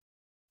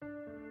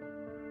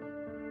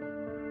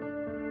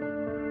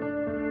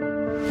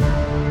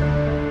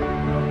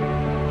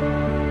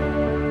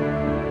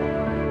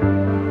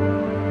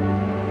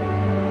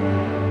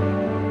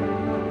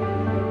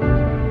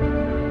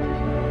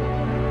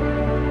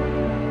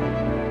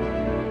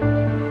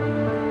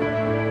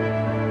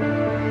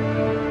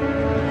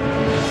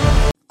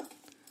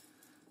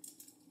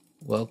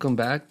Welcome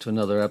back to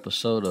another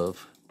episode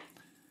of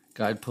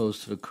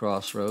Guidepost to the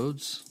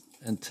Crossroads.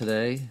 And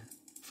today,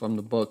 from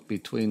the book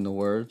Between the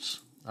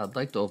Words, I'd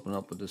like to open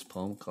up with this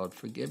poem called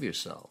Forgive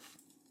Yourself.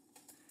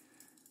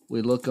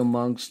 We look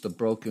amongst the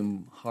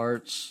broken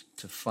hearts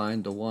to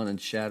find the one in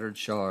shattered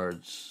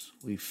shards.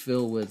 We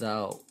feel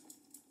without,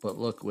 but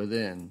look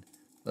within.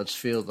 Let's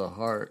feel the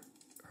heart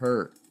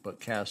hurt, but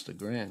cast a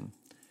grin.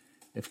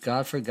 If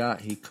God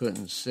forgot he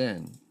couldn't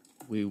sin,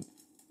 we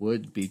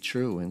would be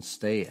true and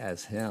stay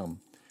as him.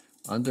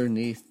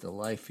 Underneath the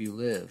life you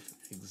live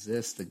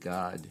exists the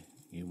God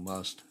you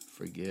must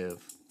forgive.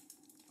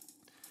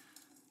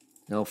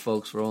 You know,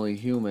 folks, we're only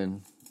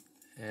human,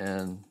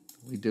 and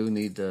we do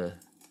need to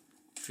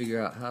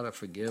figure out how to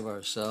forgive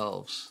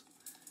ourselves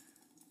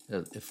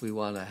if we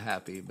want a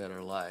happy,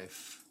 better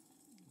life.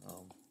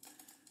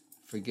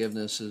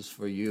 Forgiveness is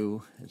for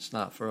you. It's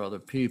not for other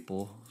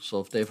people. So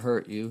if they've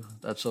hurt you,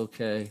 that's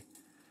okay.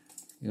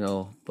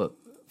 But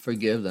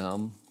forgive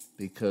them,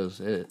 because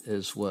it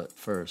is what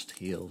first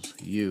heals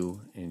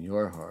you in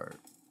your heart.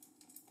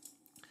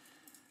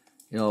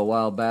 A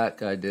while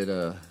back I did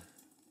a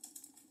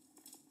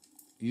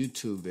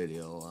YouTube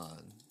video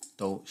on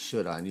don't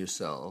shit on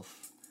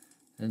yourself.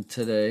 And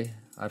today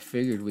I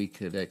figured we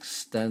could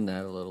extend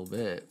that a little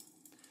bit.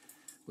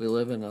 We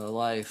live in a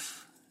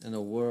life, in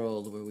a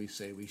world where we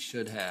say we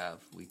should have,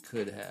 we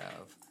could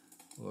have,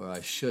 or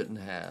I shouldn't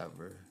have,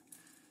 or,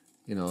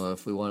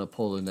 if we want to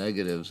pull the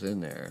negatives in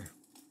there.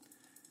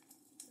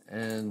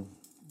 And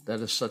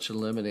that is such a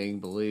limiting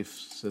belief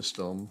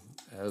system,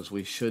 as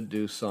we should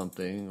do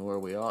something or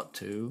we ought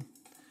to.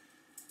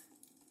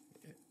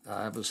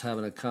 I was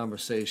having a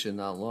conversation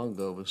not long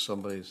ago with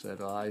somebody who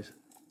said, I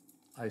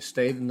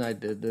stayed and I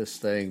did this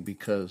thing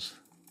because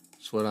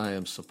it's what I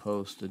am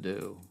supposed to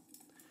do.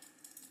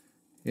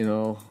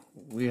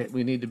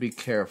 We need to be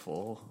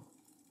careful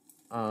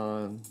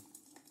on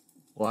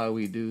why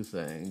we do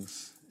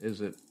things.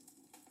 Is it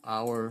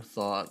our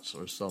thoughts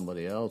or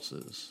somebody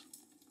else's?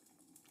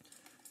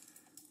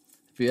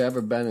 If you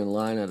ever been in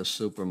line at a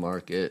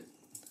supermarket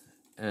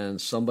and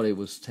somebody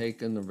was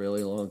taking a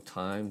really long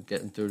time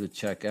getting through the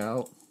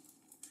checkout,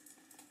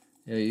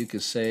 you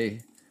could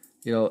say,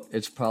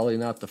 it's probably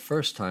not the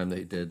first time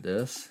they did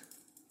this.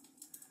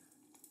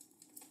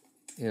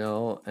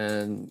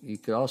 And you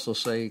could also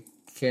say,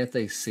 can't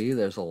they see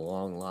there's a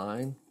long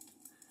line?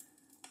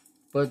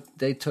 But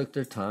they took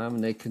their time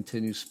and they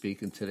continued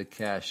speaking to the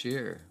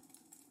cashier.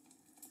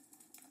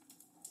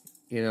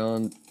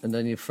 And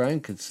then your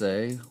friend could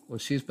say, well,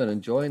 she's been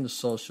enjoying the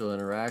social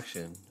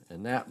interaction,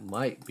 and that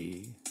might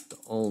be the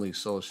only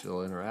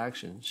social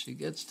interaction she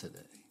gets today.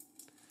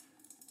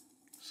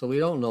 So we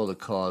don't know the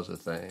cause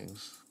of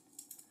things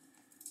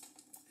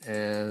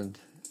and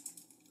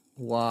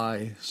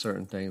why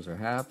certain things are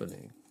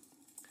happening.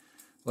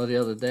 Well, the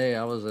other day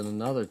I was in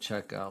another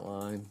checkout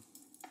line,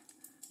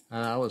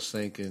 and I was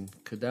thinking,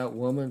 could that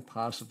woman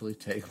possibly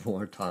take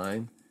more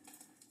time?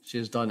 She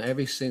has done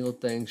every single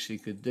thing she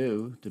could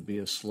do to be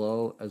as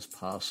slow as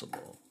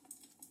possible.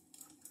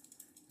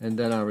 And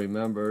then I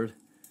remembered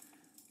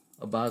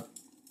about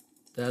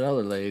that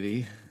other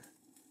lady,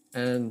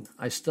 and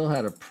I still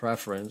had a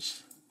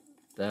preference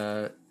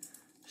that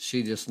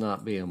she just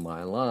not be in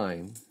my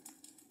line,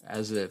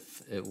 as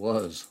if it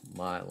was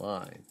my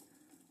line.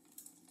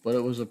 But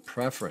it was a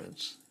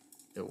preference.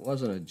 It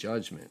wasn't a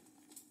judgment.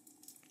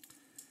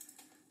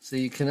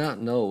 See, you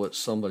cannot know what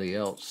somebody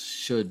else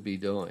should be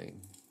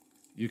doing.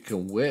 You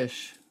can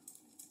wish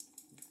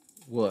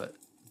what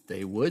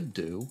they would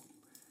do.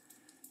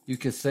 You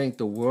could think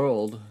the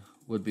world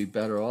would be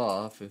better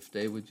off if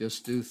they would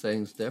just do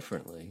things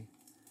differently.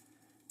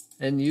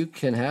 And you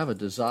can have a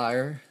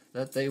desire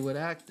that they would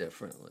act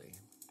differently.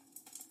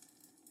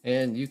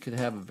 And you could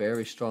have a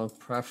very strong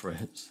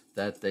preference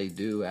that they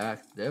do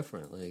act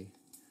differently.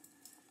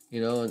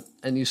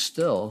 And you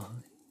still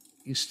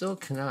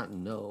cannot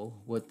know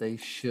what they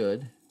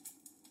should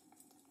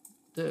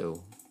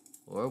do,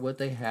 or what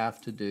they have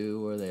to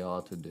do, or they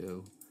ought to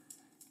do,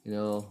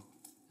 and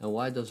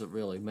why does it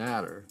really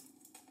matter?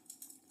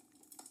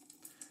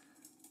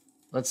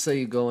 Let's say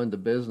you go into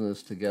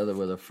business together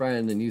with a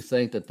friend, and you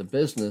think that the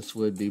business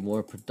would be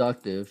more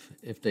productive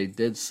if they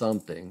did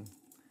something,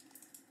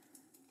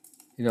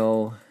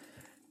 and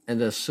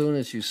as soon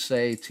as you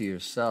say to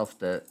yourself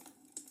that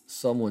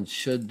someone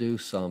should do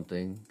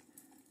something,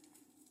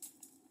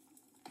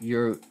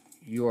 you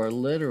are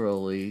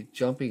literally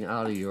jumping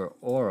out of your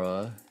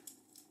aura,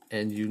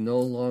 and you no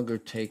longer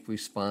take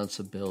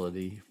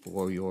responsibility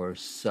for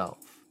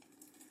yourself.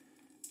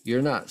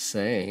 You're not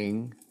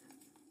saying,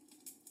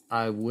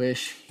 I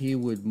wish he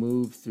would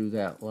move through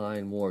that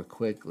line more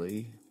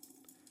quickly,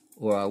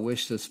 or I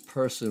wish this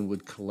person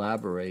would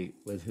collaborate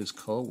with his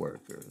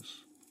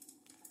coworkers.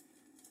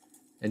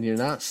 And you're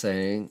not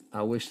saying,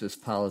 I wish this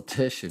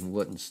politician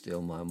wouldn't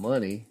steal my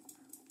money,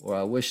 or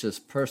I wish this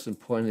person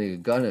pointing a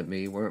gun at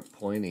me weren't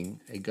pointing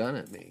a gun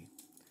at me.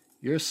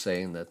 You're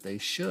saying that they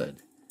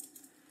should.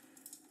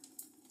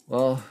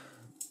 Well,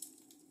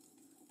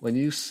 when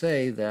you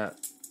say that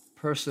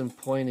person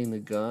pointing the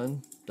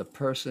gun the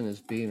person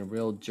is being a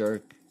real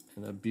jerk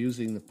and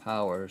abusing the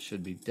power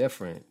should be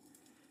different,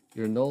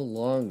 you're no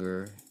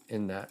longer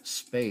in that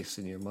space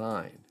in your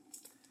mind.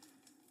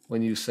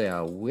 When you say,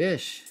 I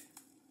wish,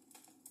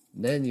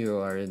 then you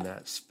are in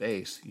that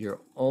space.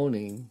 You're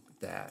owning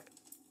that.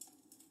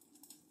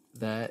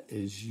 That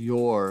is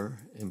your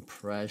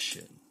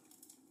impression.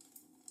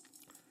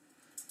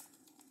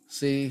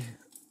 See,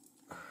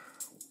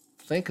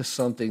 think of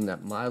something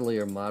that mildly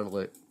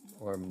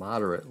or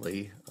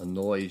moderately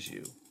annoys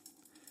you.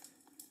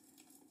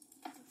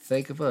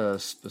 Think of a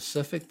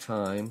specific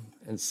time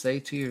and say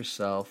to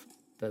yourself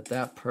that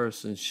that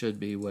person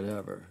should be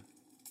whatever.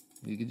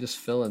 You can just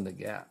fill in the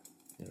gap,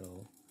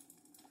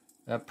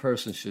 That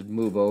person should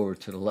move over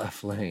to the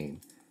left lane.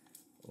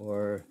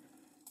 Or,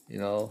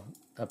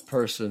 that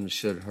person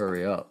should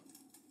hurry up.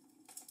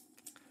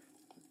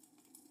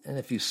 And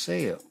if you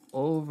say it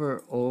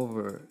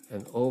over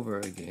and over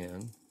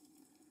again,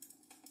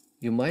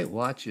 you might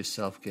watch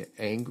yourself get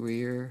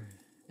angrier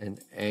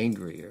and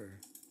angrier.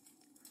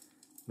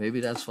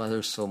 Maybe that's why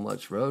there's so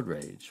much road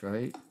rage,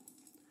 right?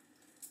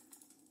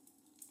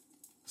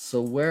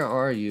 So where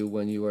are you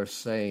when you are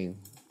saying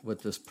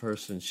what this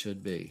person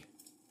should be?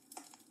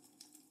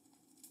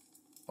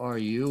 Are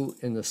you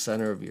in the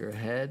center of your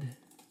head?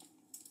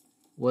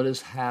 What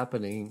is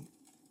happening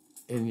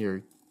in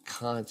your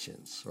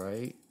conscience,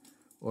 right?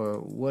 Or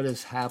what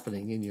is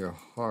happening in your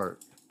heart?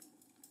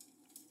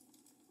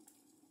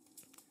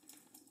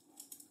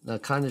 Now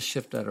kind of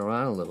shift that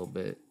around a little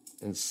bit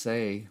and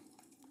say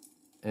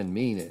and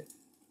mean it.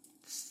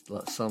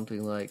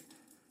 Something like,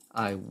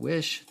 I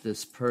wish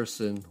this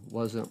person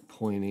wasn't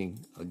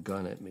pointing a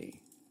gun at me.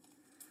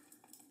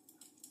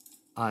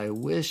 I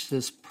wish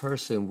this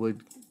person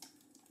would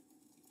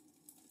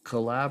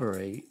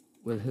collaborate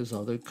with his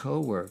other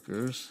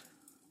coworkers.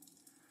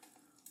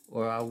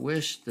 Or I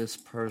wish this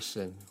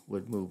person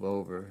would move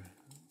over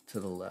to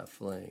the left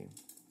lane.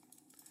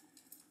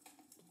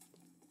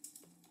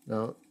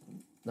 Now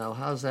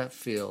how does that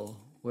feel?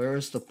 Where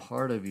is the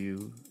part of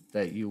you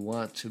that you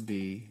want to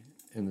be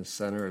in the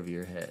center of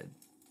your head?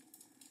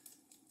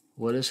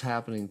 What is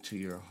happening to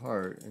your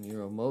heart and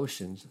your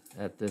emotions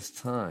at this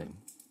time?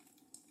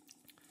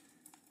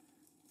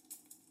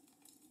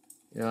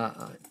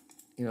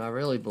 I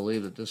really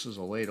believe that this is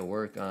a way to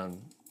work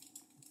on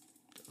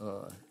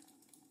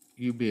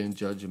you being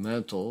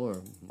judgmental,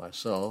 or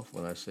myself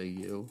when I say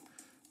you,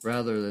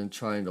 rather than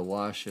trying to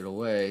wash it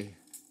away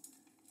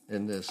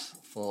in this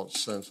false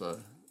sense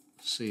of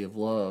sea of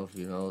love,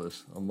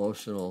 this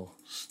emotional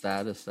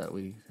status that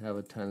we have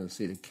a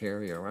tendency to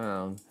carry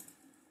around.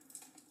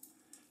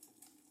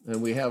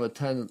 And we have a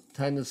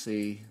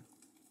tendency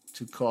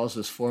to cause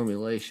this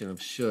formulation of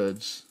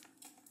shoulds.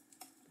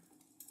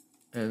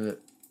 And,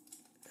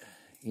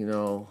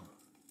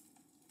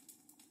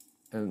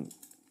 and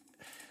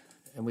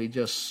we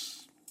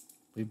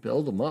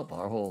build them up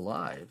our whole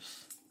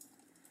lives.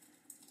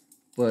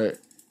 But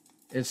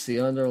it's the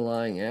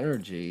underlying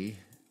energy.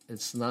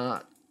 It's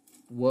not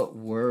what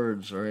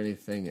words or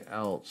anything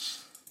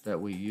else that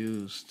we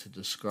use to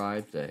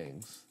describe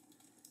things.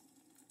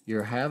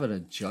 You're having a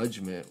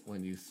judgment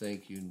when you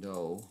think you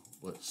know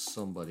what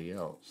somebody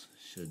else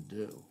should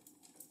do.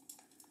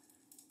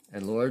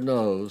 And Lord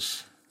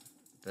knows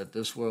that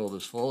this world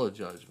is full of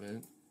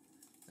judgment,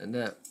 and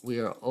that we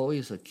are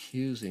always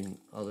accusing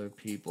other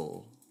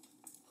people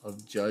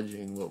of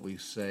judging what we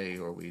say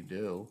or we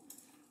do.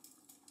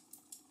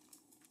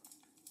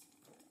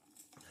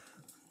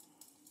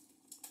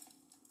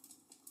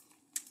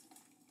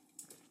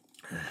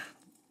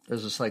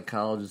 There's a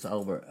psychologist,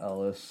 Albert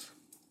Ellis,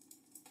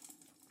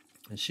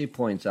 and she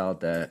points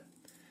out that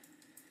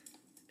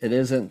it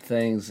isn't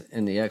things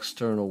in the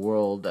external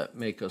world that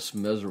make us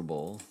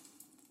miserable.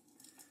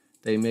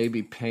 They may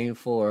be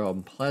painful or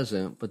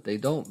unpleasant, but they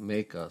don't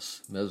make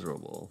us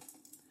miserable.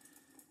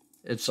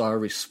 It's our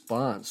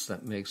response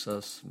that makes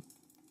us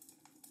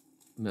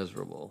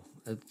miserable.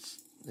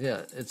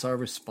 It's our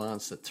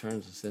response that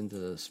turns us into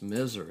this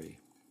misery.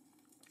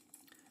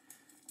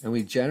 And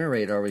we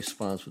generate our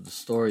response with the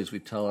stories we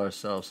tell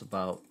ourselves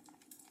about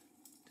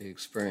the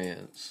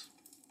experience.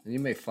 And you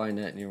may find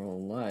that in your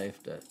own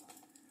life, that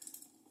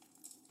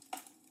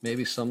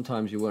maybe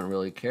sometimes you wouldn't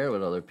really care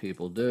what other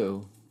people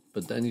do,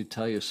 but then you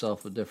tell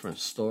yourself a different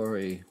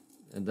story,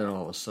 and then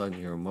all of a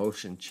sudden your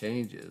emotion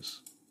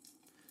changes.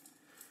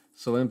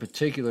 So in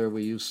particular,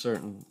 we use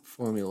certain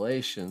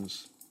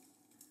formulations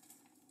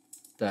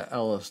that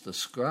Ellis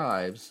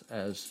describes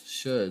as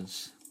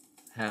shoulds,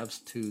 haves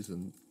tos,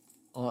 and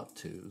ought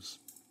tos.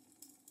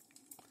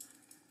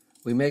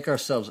 We make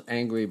ourselves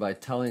angry by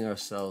telling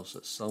ourselves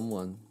that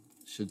someone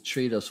should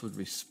treat us with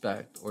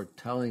respect, or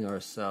telling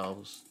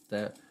ourselves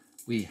that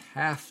we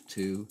have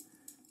to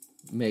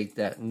make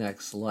that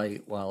next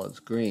light while it's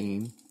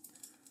green,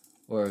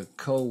 or a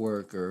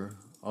coworker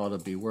ought to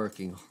be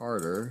working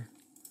harder,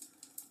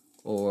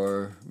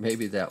 or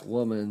maybe that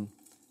woman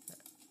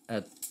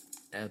at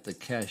the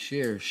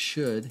cashier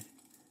should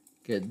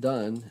get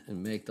done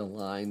and make the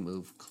line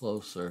move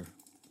closer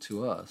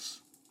to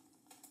us.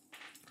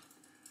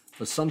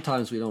 But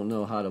sometimes we don't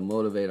know how to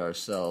motivate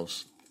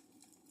ourselves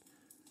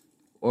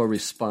or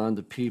respond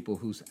to people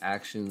whose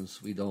actions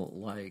we don't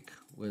like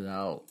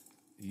without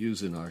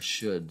using our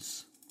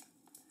shoulds.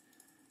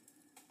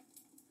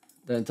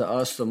 Then to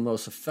us, the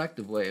most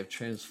effective way of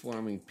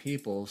transforming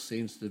people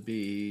seems to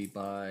be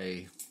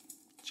by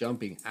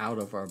jumping out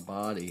of our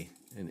body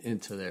and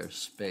into their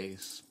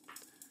space.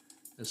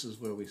 This is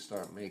where we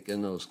start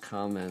making those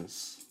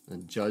comments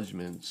and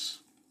judgments.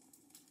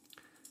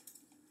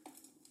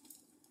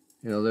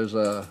 There's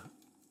a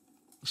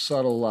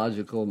subtle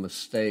logical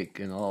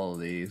mistake in all of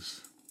these.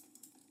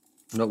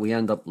 What we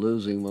end up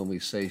losing when we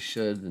say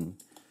should and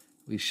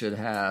we should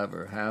have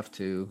or have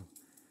to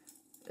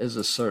is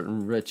a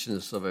certain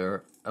richness of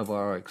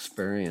our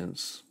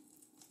experience.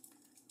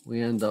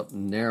 We end up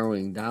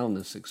narrowing down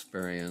this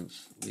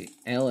experience. We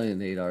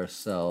alienate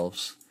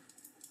ourselves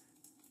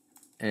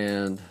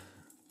and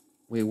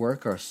we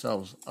work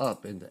ourselves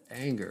up into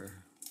anger.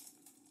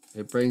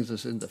 It brings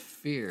us into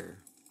fear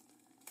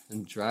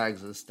and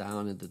drags us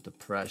down into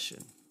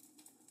depression.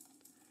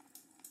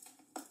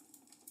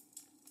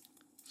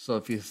 So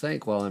if you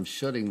think, well, I'm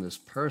shoulding this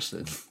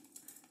person,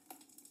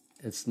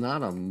 it's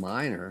not a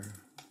minor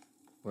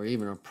or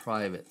even a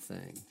private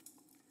thing.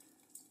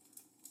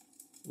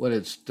 What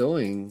it's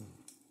doing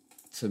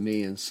to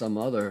me in some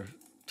other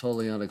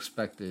totally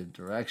unexpected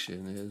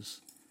direction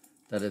is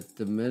that it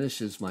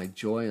diminishes my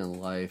joy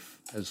in life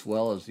as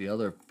well as the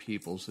other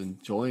people's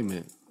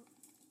enjoyment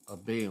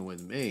of being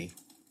with me.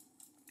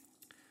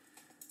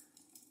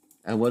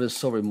 And what is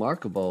so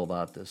remarkable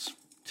about this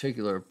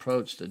particular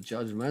approach to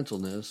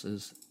judgmentalness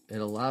is it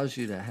allows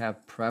you to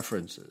have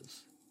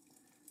preferences.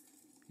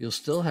 You'll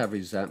still have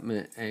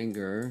resentment,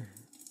 anger,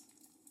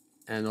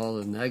 and all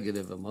the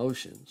negative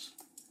emotions.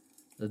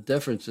 The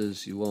difference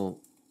is you won't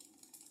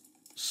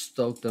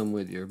stoke them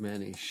with your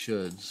many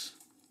shoulds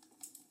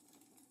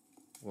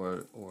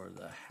or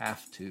the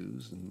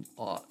have-tos and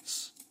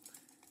oughts.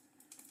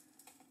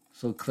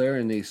 So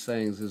clearing these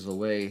things is a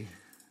way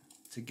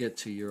to get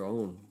to your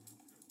own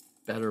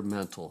better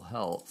mental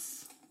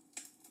health.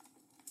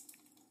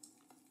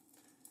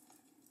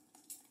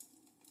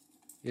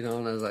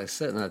 And as I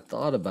sit and I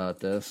thought about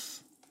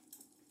this,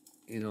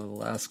 the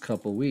last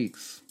couple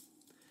weeks,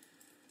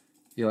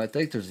 I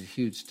think there's a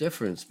huge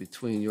difference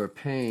between your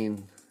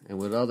pain and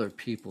what other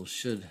people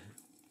should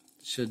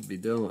be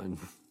doing.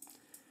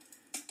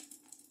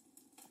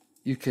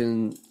 You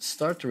can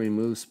start to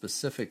remove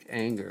specific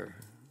anger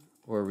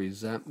or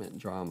resentment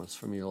dramas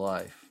from your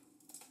life.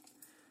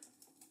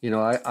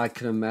 I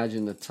can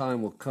imagine the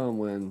time will come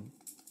when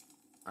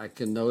I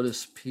can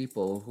notice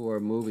people who are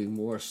moving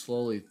more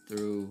slowly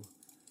through,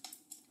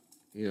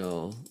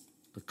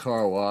 the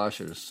car wash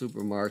or the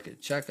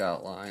supermarket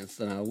checkout lines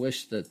than I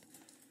wish that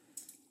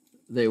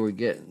they were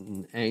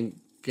getting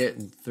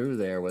through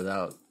there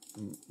without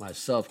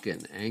myself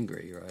getting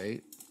angry,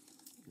 right?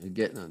 And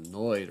getting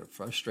annoyed or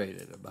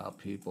frustrated about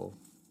people.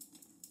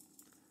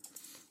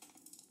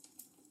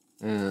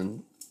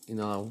 And,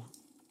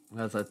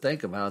 as I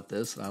think about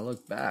this and I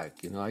look back,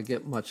 I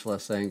get much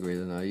less angry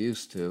than I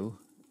used to.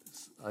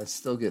 I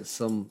still get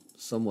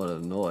somewhat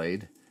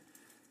annoyed.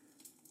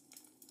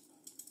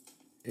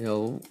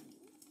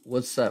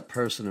 What's that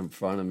person in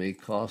front of me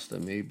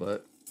costing me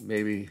but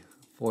maybe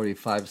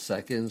 45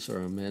 seconds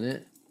or a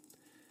minute?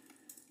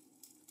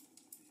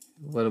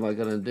 What am I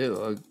going to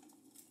do?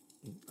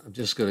 I'm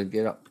just going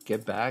to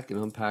get back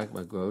and unpack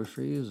my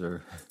groceries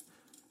or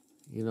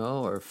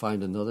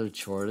find another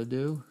chore to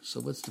do.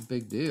 So what's the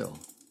big deal?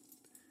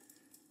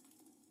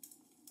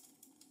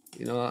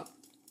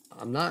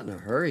 I'm not in a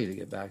hurry to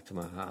get back to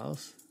my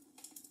house.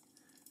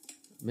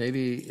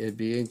 Maybe it'd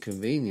be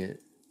inconvenient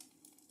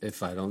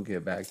if I don't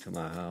get back to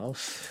my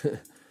house.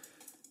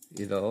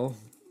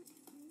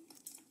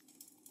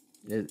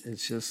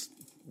 It's just,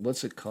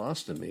 what's it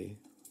costing me?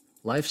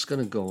 Life's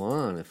going to go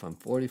on if I'm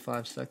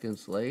 45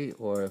 seconds late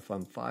or if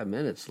I'm 5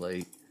 minutes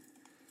late.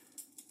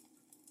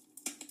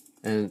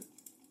 And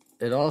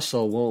it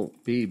also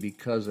won't be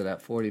because of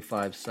that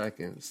 45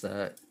 seconds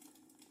that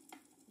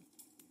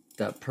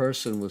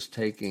person was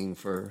taking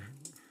for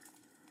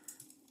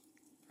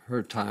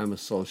her time of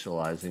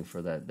socializing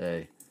for that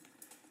day.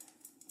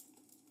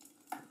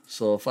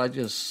 So if I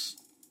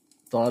just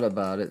thought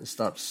about it and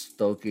stopped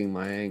stoking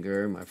my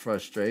anger and my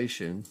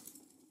frustration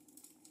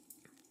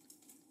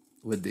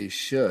with these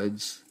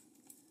shoulds,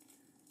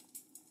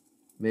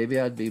 maybe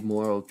I'd be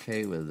more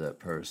okay with that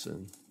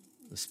person,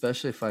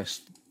 especially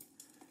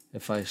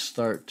if I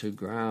start to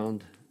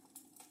ground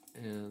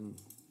and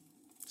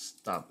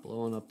stop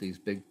blowing up these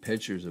big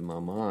pictures in my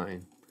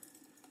mind.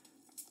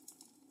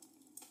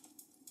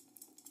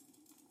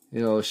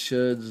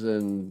 Shoulds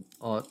and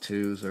ought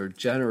tos are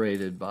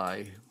generated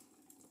by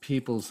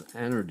people's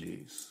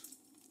energies.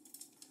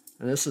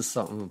 And this is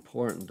something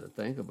important to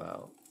think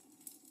about.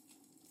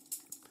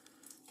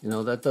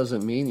 That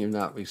doesn't mean you're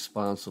not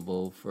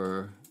responsible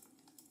for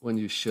when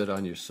you should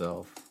on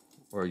yourself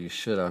or you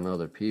should on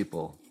other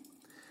people.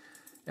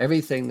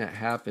 Everything that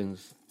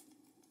happens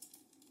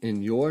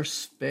in your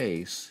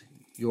space,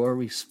 you're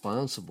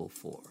responsible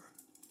for.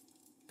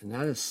 And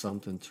that is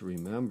something to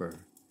remember.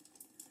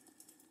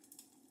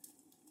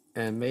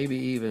 And maybe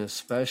even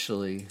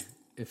especially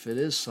if it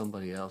is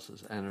somebody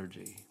else's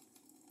energy.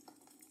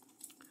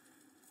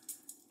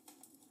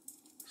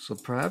 So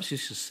perhaps you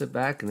should sit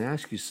back and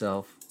ask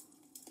yourself,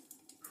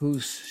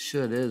 whose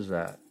should is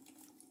that?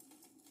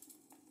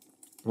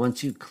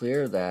 Once you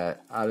clear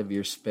that out of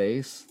your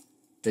space,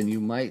 then you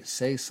might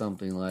say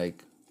something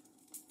like,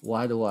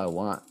 why do I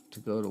want to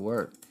go to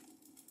work?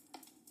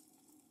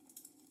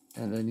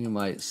 And then you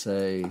might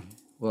say,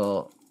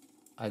 well,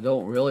 I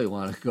don't really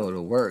want to go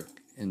to work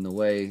in the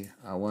way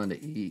I want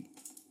to eat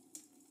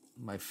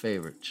my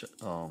favorite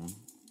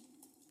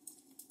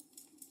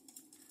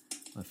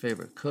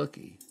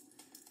cookie.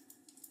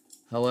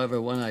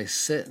 However, when I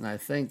sit and I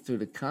think through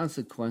the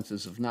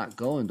consequences of not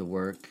going to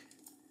work,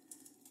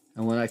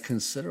 and when I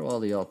consider all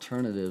the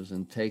alternatives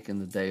in taking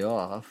the day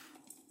off,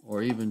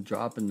 or even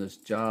dropping this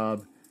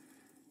job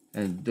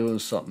and doing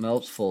something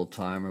else full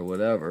time or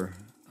whatever,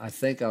 I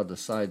think I'll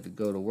decide to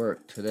go to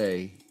work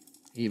today,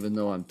 even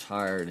though I'm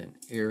tired and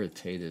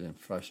irritated and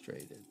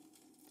frustrated.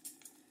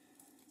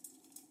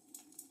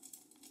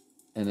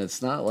 And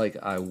it's not like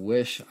I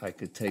wish I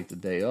could take the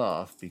day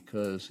off,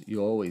 because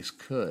you always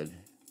could.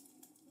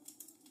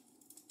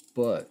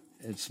 But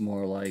it's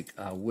more like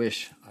I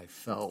wish I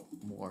felt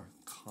more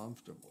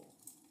comfortable.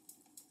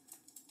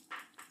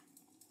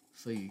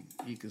 So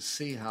you can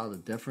see how the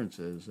difference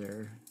is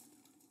there.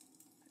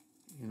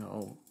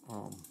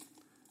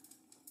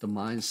 The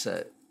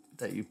mindset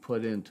that you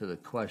put into the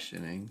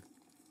questioning.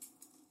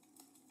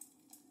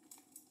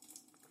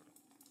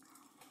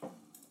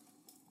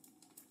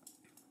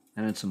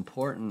 And it's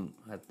important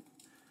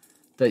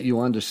that you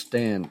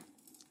understand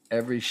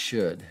every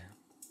should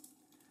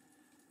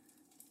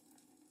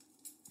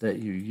that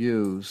you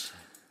use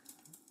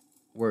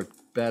work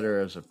better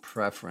as a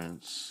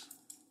preference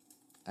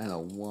and a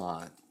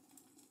want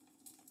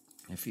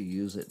if you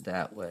use it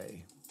that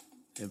way,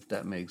 if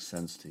that makes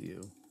sense to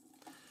you.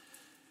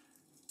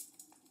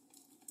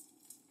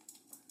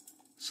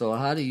 So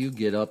how do you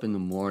get up in the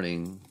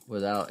morning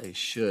without a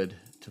should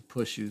to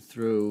push you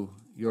through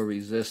your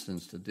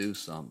resistance to do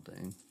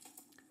something?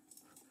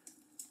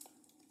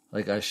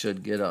 Like, I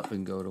should get up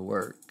and go to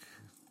work.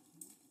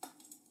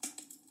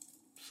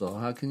 So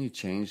how can you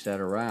change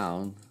that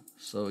around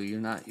so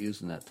you're not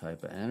using that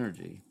type of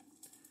energy?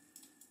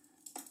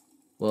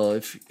 Well,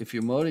 if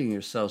you're motivating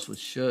yourselves with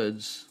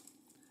shoulds,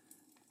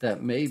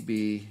 that may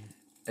be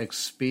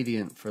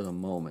expedient for the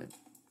moment,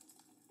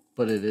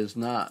 but it is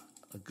not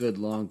a good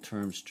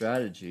long-term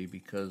strategy,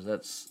 because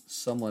that's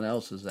someone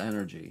else's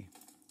energy.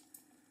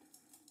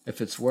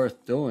 If it's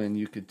worth doing,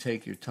 you could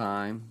take your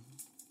time,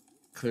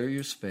 clear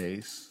your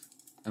space,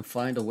 and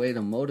find a way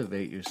to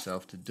motivate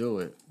yourself to do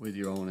it with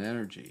your own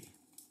energy.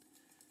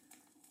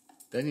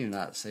 Then you're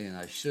not saying,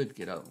 I should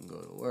get up and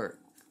go to work.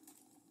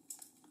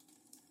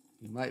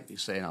 You might be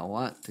saying, I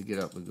want to get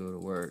up and go to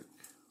work.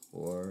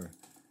 Or,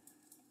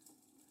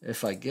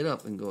 if I get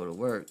up and go to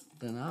work,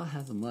 then I'll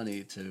have the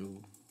money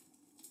to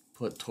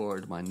put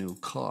toward my new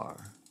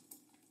car.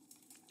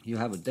 You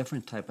have a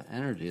different type of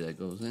energy that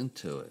goes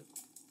into it.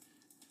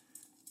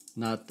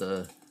 Not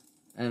the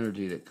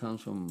energy that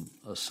comes from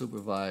a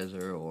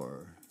supervisor,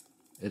 or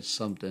it's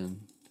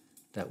something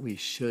that we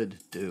should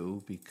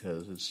do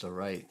because it's the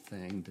right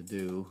thing to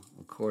do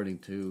according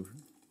to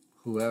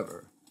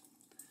whoever.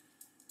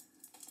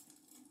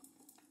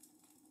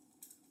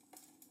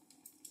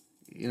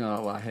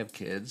 I have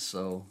kids,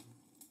 so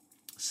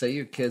say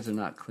your kids are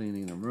not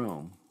cleaning the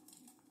room.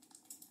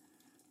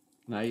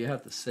 Now you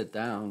have to sit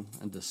down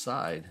and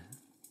decide,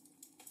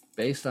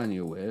 based on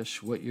your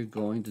wish, what you're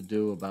going to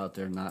do about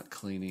their not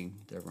cleaning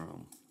their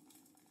room.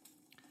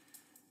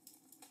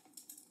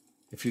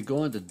 If you're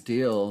going to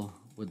deal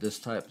with this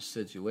type of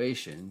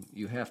situation,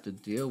 you have to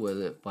deal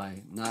with it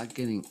by not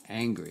getting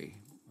angry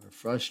or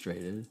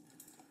frustrated,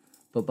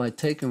 but by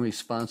taking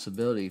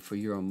responsibility for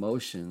your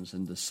emotions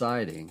and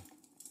deciding,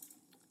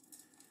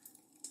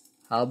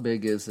 how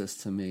big is this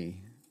to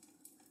me?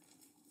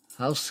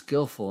 How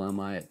skillful am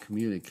I at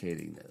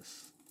communicating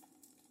this?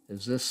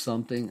 Is this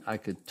something I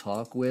could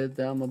talk with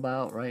them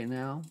about right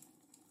now?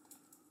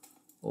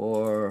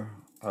 Or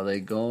are they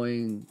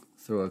going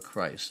through a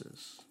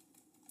crisis?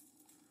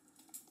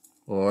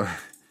 Or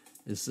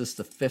is this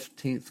the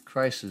 15th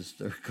crisis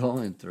they're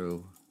going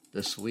through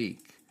this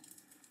week?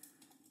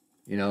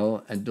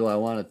 And do I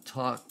want to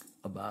talk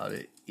about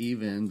it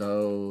even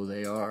though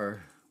they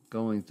are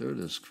going through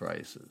this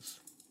crisis?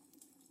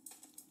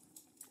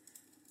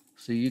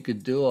 So you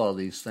could do all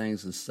these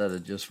things instead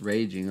of just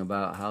raging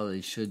about how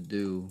they should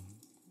do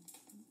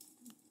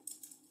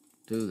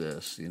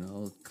this,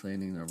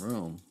 cleaning the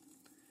room.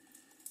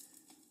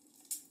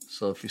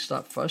 So if you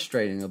stop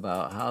frustrating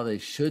about how they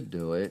should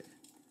do it,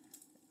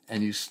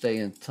 and you stay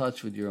in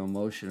touch with your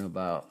emotion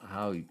about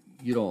how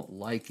you don't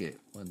like it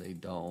when they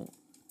don't,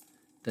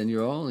 then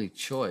your only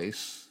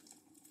choice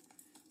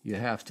you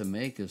have to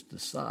make is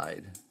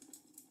decide,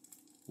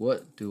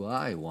 what do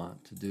I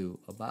want to do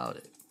about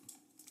it?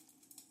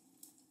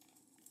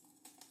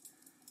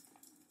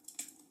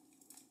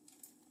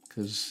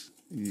 Because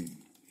You,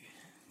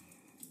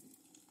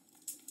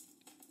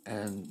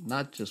 and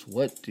not just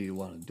what do you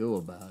want to do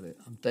about it.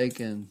 I'm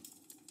thinking,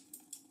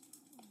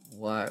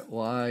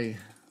 why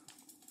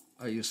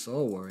are you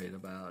so worried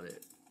about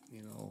it?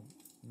 You know,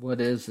 what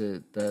is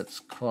it that's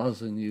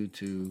causing you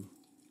to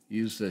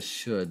use this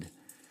should?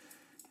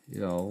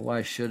 You know,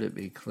 why should it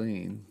be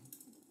clean?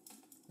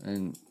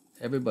 And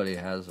everybody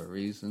has their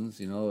reasons.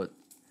 You know,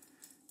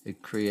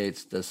 it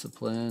creates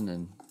discipline,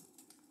 and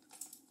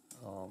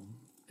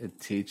it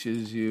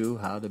teaches you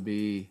how to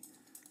be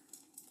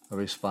a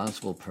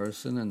responsible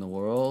person in the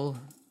world.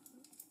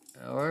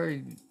 Or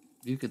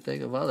you could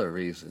think of other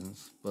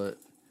reasons, but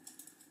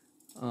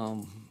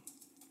you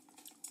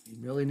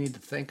really need to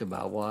think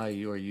about why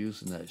you are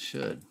using that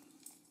should.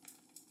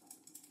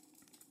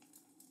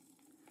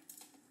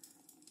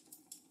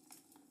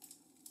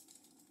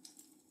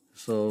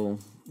 So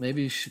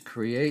maybe you should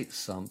create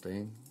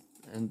something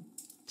and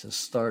to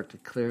start to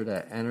clear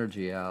that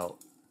energy out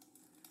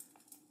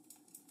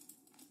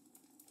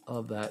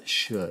of that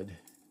should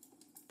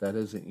that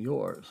isn't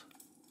yours.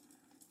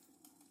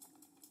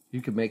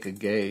 You could make a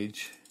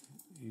gauge.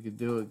 You could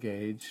do a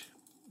gauge,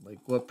 like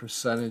what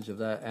percentage of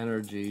that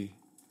energy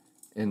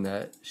in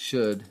that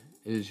should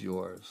is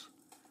yours.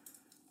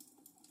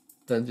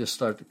 Then just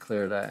start to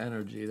clear that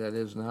energy that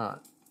is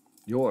not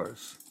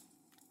yours.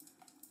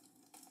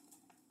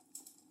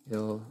 You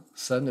know,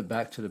 send it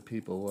back to the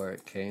people where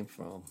it came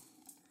from.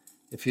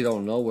 If you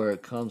don't know where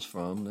it comes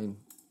from, then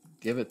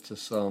give it to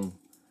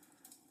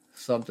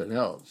something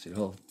else. You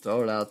know,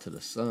 throw it out to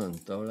the sun,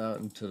 throw it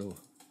out into the,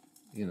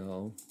 you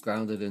know,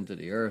 ground it into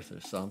the earth or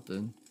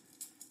something.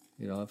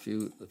 You know, if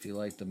you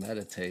like to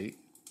meditate,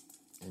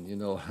 and you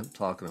know what I'm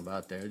talking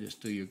about there,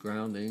 just do your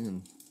grounding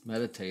and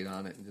meditate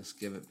on it and just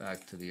give it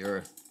back to the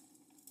earth.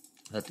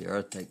 Let the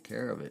earth take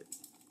care of it.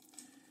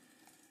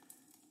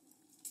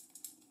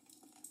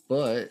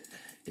 But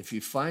if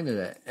you find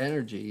that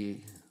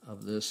energy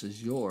of this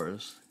is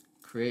yours,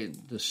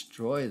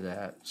 destroy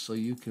that so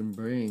you can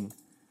bring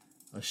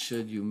a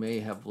should you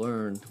may have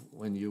learned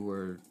when you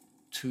were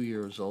 2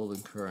 years old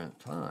in current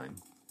time.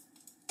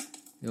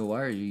 You know,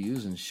 why are you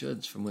using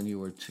shoulds from when you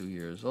were 2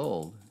 years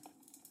old?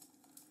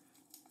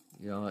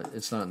 You know,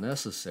 it's not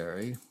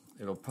necessary.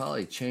 It'll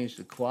probably change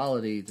the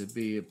quality to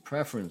be a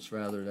preference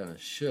rather than a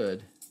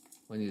should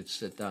when you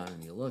sit down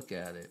and you look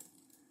at it.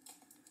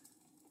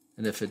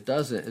 And if it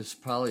doesn't, it's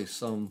probably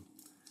some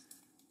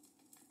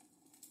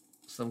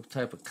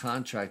type of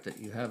contract that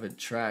you haven't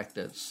tracked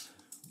that's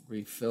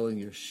refilling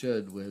your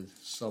should with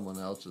someone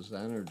else's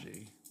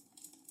energy.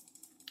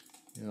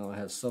 You know,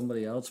 has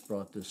somebody else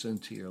brought this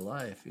into your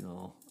life, you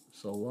know,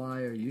 so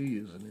why are you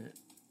using it?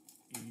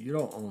 You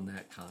don't own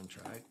that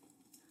contract.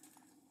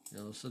 You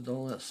know, so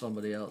don't let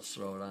somebody else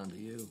throw it onto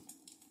you.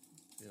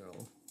 You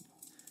know,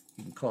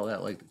 you can call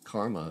that like the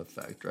karma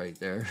effect right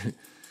there.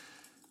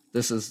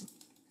 This is,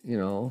 you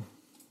know,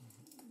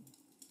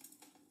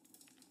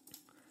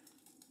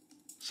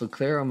 so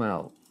clear them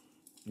out.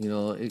 You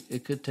know,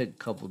 it could take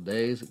a couple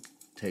days, it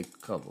could take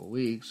a couple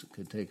weeks, it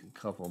could take a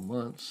couple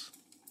months.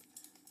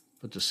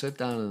 But to sit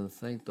down and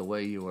think the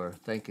way you are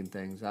thinking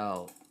things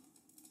out,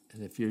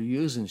 and if you're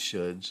using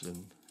shoulds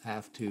and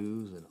have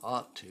tos and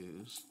ought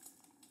tos,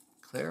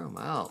 clear them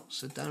out.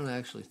 Sit down and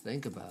actually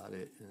think about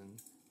it and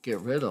get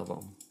rid of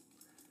them.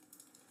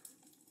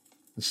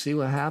 And see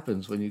what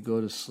happens when you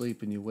go to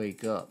sleep and you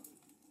wake up.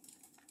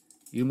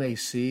 You may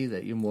see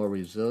that you're more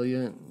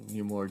resilient,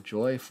 you're more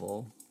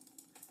joyful,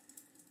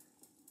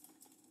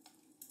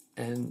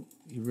 and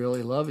you're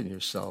really loving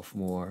yourself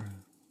more.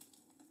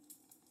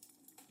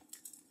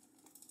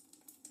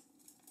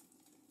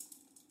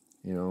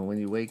 You know, when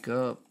you wake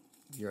up,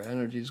 your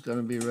energy's going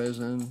to be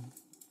risen,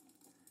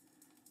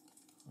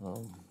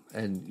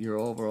 and your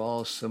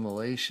overall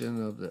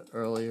assimilation of the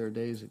earlier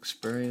day's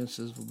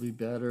experiences will be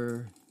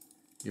better.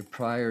 Your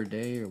prior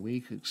day or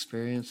week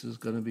experience is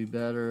going to be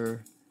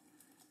better.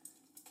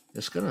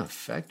 It's going to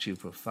affect you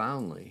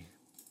profoundly,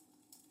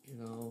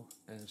 you know,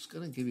 and it's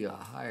going to give you a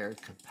higher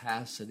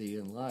capacity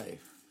in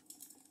life.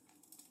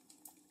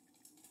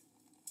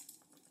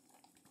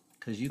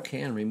 Because you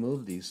can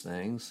remove these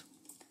things,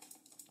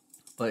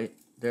 but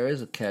there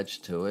is a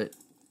catch to it.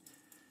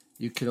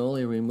 You can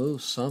only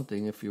remove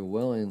something if you're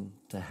willing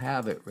to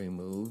have it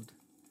removed.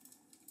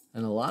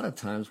 And a lot of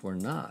times we're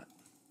not.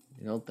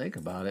 You know, think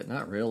about it,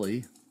 not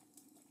really.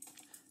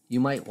 You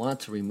might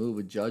want to remove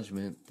a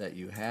judgment that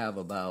you have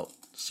about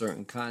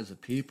certain kinds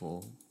of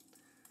people,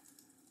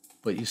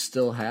 but you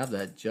still have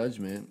that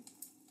judgment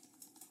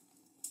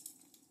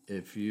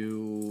if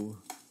you,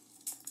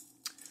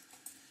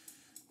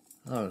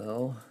 I don't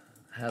know,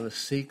 have a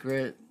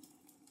secret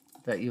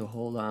that you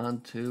hold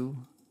on to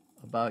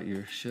about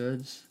your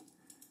shoulds,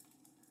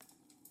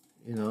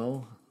 you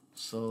know.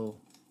 So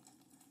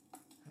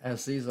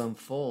as these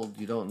unfold,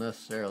 you don't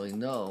necessarily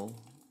know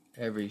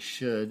every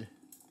should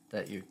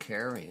that you're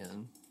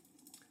carrying.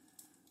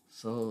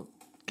 So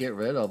get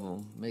rid of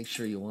them. Make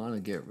sure you want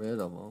to get rid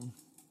of them.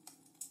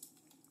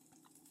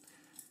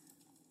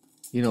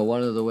 You know,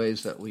 one of the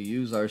ways that we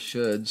use our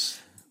shoulds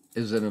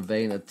is in a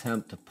vain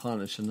attempt to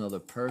punish another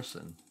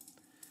person.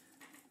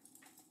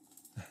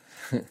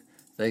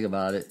 Think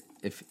about it.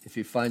 If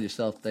you find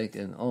yourself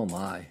thinking, oh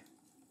my,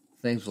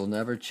 things will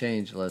never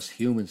change unless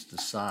humans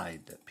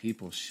decide that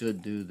people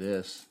should do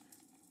this,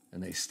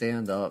 and they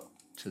stand up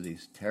to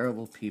these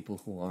terrible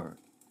people who aren't.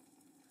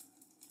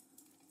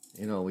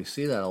 You know, we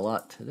see that a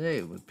lot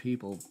today with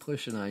people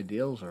pushing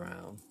ideals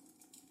around.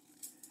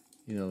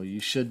 You know, you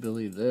should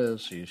believe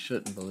this or you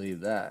shouldn't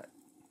believe that.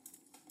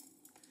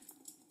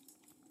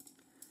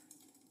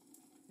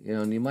 You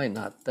know, and you might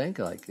not think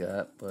like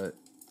that, but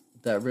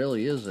that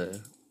really is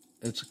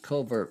it's a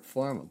covert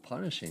form of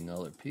punishing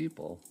other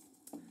people.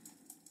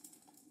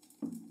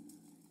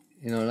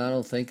 You know, and I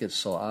don't think it's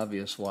so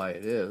obvious why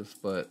it is,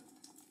 but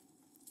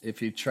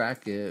if you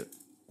track it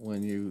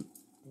when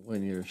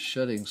you're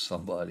shooting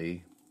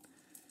somebody,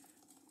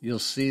 you'll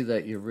see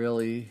that you're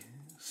really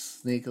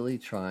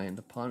sneakily trying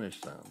to punish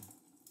them.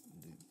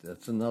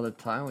 That's another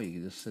time where you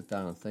can just sit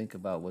down and think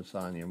about what's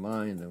on your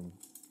mind and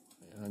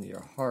on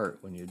your heart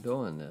when you're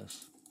doing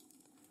this.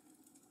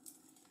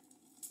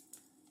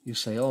 You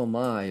say, oh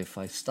my, if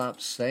I stop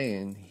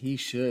saying he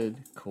should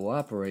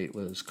cooperate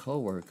with his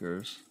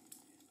coworkers,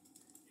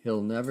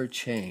 he'll never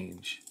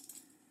change.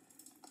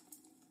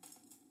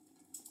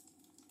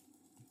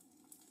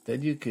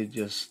 Then you could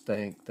just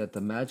think that the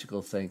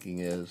magical thinking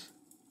is,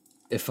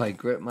 if I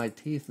grit my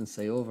teeth and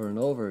say over and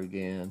over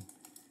again,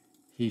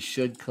 he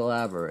should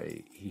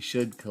collaborate,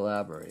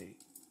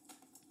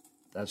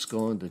 that's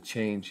going to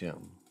change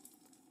him.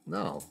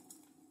 No,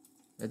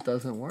 it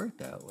doesn't work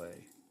that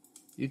way.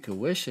 You can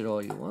wish it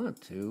all you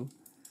want to,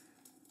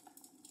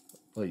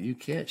 but you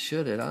can't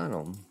should it on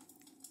them.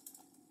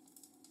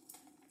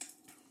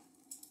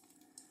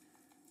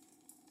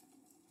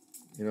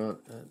 You know,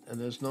 and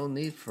there's no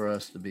need for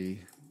us to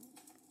be,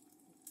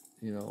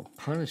 you know,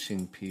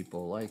 punishing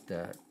people like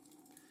that.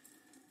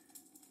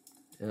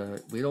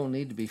 We don't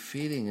need to be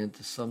feeding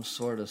into some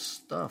sort of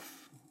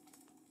stuff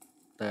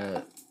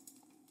that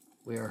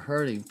we are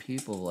hurting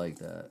people like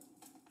that.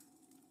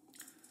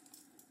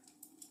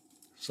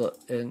 So,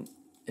 and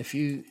if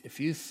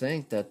you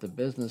think that the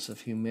business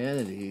of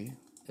humanity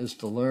is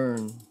to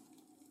learn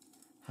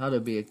how to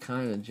be a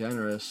kind and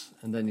generous,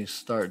 and then you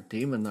start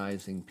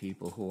demonizing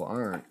people who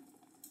aren't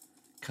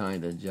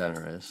kind and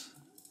generous,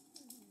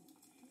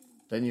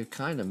 then you're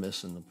kind of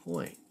missing the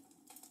point.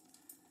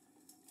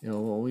 You know,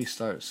 when we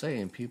start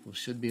saying people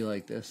should be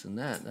like this and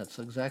that, that's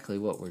exactly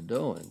what we're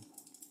doing.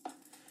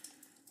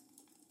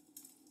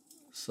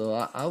 So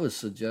I would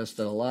suggest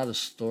that a lot of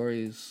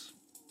stories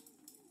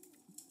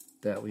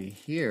that we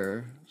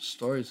hear,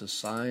 stories of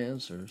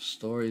science or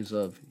stories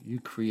of you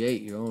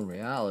create your own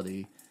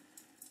reality,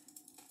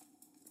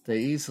 they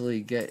easily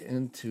get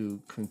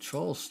into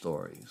control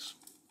stories,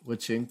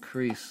 which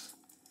increase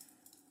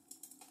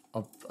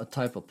a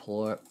type of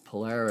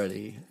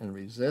polarity and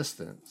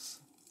resistance.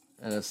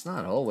 And it's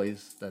not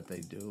always that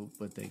they do,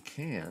 but they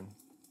can.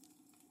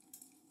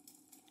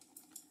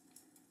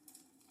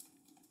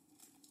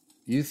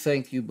 You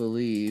think you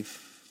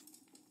believe,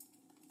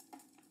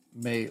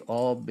 may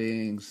all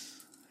beings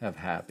have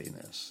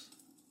happiness.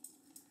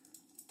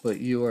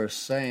 But you are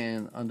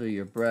saying under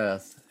your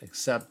breath,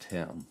 except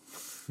him.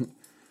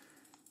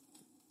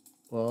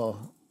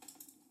 Well,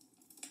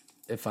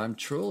 if I'm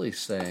truly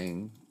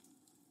saying,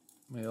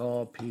 may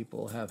all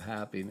people have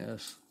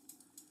happiness,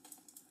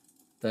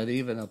 that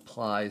even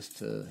applies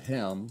to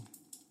him,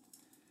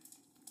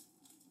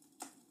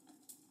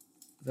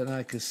 then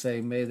I could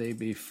say, may they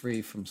be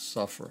free from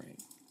suffering.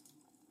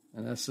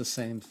 And that's the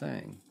same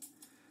thing.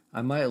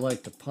 I might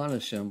like to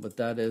punish him, but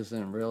that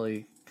isn't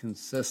really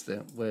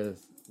consistent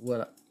with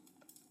what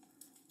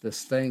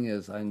this thing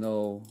is I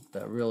know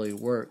that really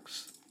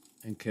works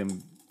and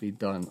can be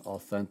done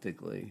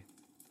authentically.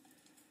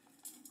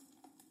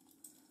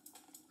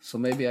 So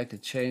maybe I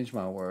could change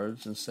my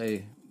words and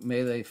say,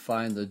 may they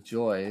find the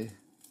joy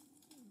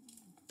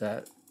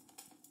that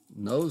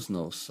knows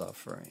no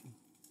suffering.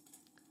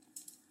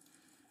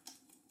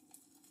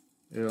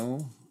 You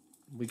know,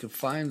 we could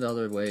find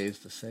other ways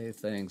to say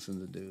things and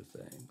to do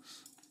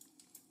things.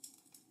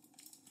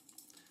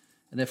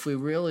 And if we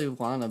really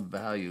want to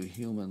value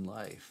human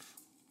life,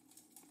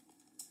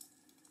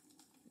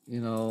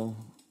 you know,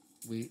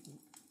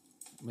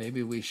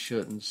 maybe we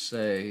shouldn't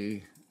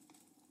say,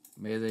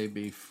 may they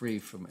be free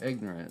from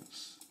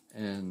ignorance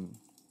in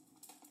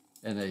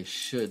a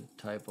should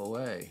type of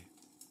way.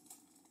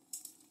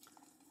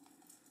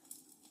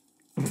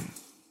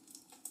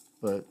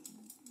 But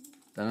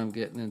then I'm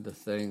getting into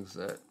things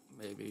that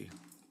maybe,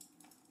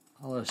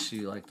 unless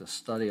you like to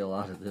study a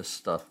lot of this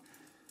stuff,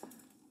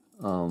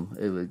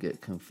 it would get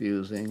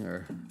confusing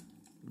or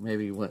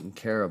maybe you wouldn't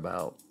care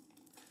about.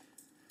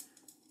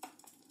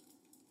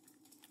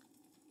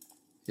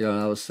 You know,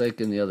 I was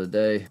thinking the other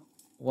day,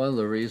 one of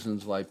the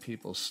reasons why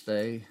people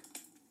stay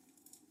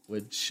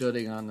with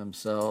shitting on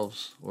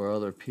themselves or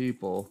other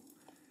people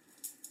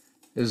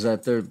is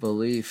that their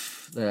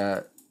belief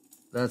that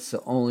that's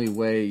the only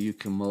way you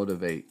can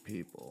motivate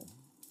people.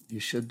 You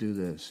should do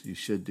this, you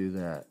should do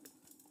that.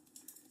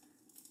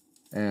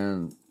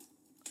 And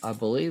I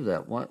believe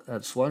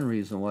that's one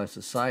reason why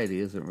society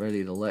isn't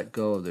ready to let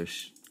go of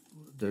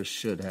their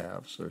should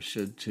haves or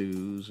should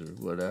tos or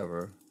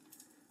whatever.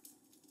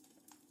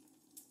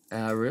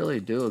 And I really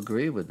do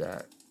agree with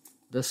that.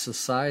 This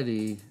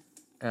society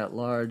at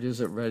large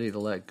isn't ready to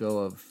let go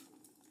of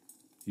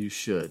you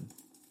should,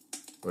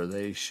 or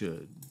they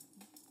should,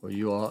 or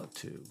you ought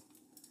to.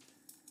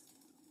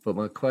 But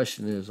my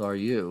question is, are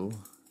you?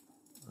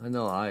 I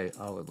know I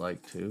would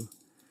like to.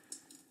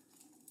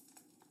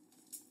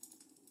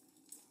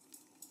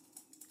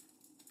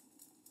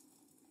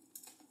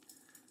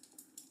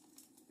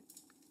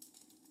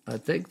 I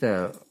think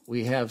that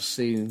we have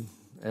seen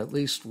at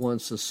least one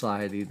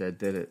society that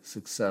did it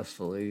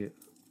successfully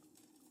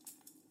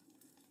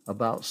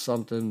about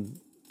something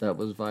that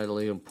was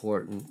vitally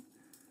important,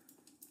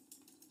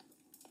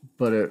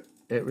 but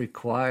it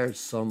required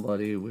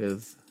somebody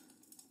with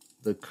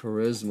the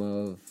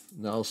charisma of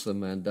Nelson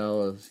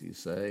Mandela, as you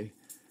say,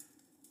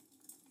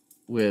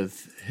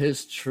 with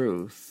his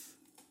truth.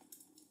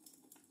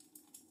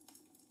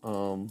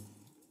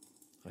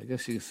 I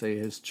guess you could say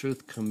his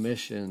truth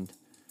commissioned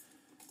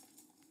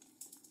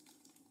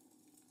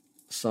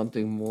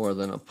something more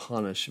than a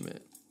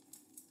punishment.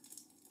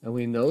 And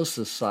we know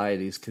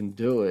societies can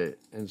do it,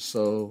 and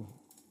so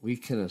we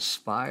can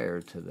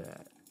aspire to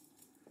that.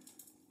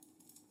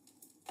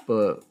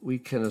 But we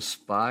can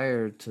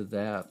aspire to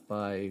that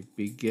by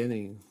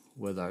beginning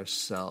with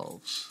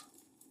ourselves.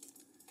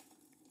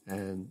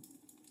 And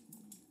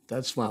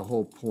that's my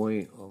whole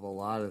point of a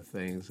lot of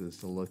things, is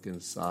to look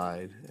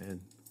inside and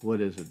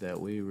what is it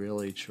that we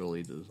really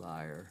truly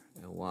desire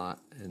and want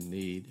and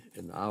need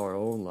in our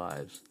own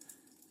lives.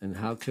 And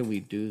how can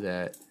we do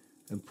that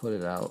and put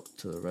it out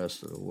to the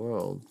rest of the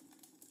world?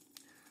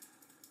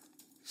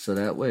 So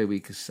that way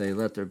we could say,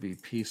 let there be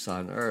peace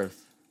on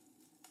earth.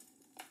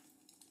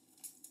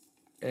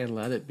 And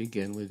let it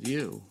begin with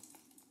you.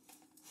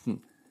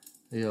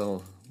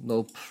 No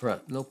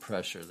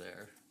pressure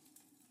there.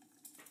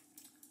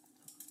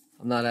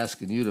 I'm not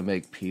asking you to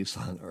make peace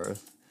on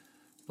earth,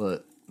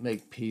 but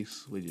make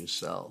peace with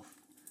yourself.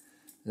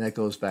 And that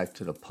goes back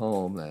to the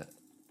poem that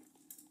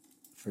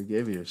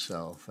forgive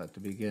yourself at the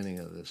beginning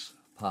of this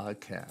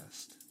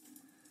podcast.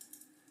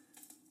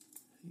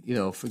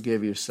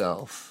 Forgive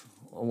yourself.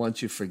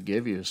 Once you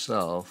forgive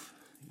yourself,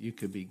 you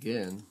could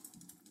begin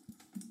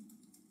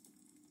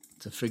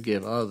to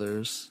forgive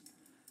others,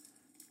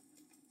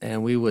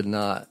 and we would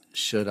not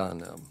should on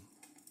them.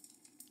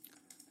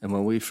 And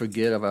when we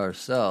forget of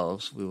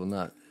ourselves, we will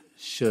not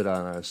should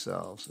on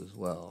ourselves as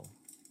well.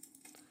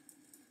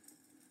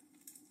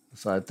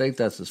 So I think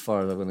that's as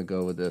far as I'm going to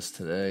go with this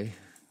today,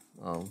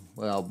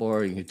 without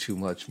boring you too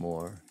much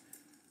more.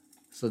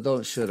 So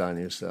don't should on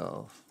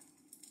yourself.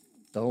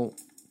 Don't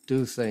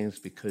do things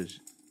because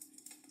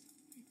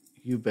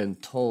you've been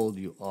told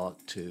you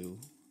ought to,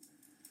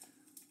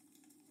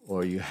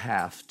 or you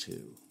have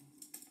to.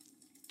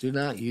 Do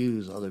not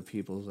use other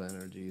people's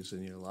energies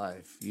in your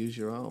life. Use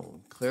your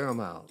own. Clear them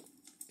out.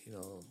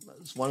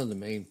 That's one of the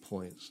main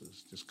points,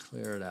 is just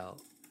clear it out.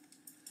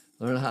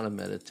 Learn how to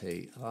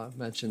meditate. I've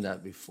mentioned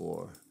that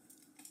before.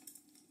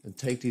 And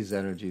take these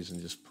energies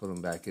and just put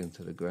them back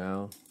into the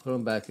ground. Put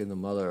them back into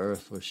Mother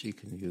Earth where she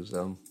can use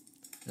them,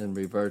 and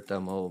revert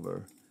them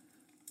over.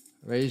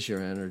 Raise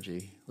your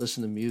energy.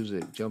 Listen to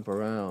music. Jump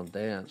around.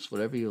 Dance.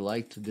 Whatever you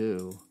like to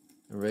do.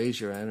 And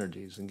raise your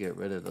energies and get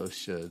rid of those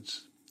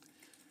shoulds.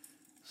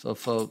 So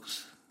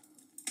folks,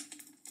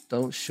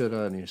 don't should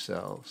on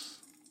yourselves.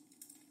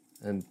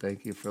 And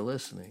thank you for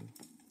listening.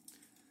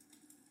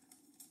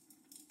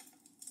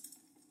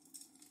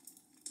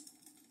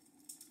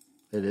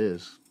 It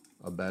is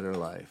a better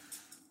life.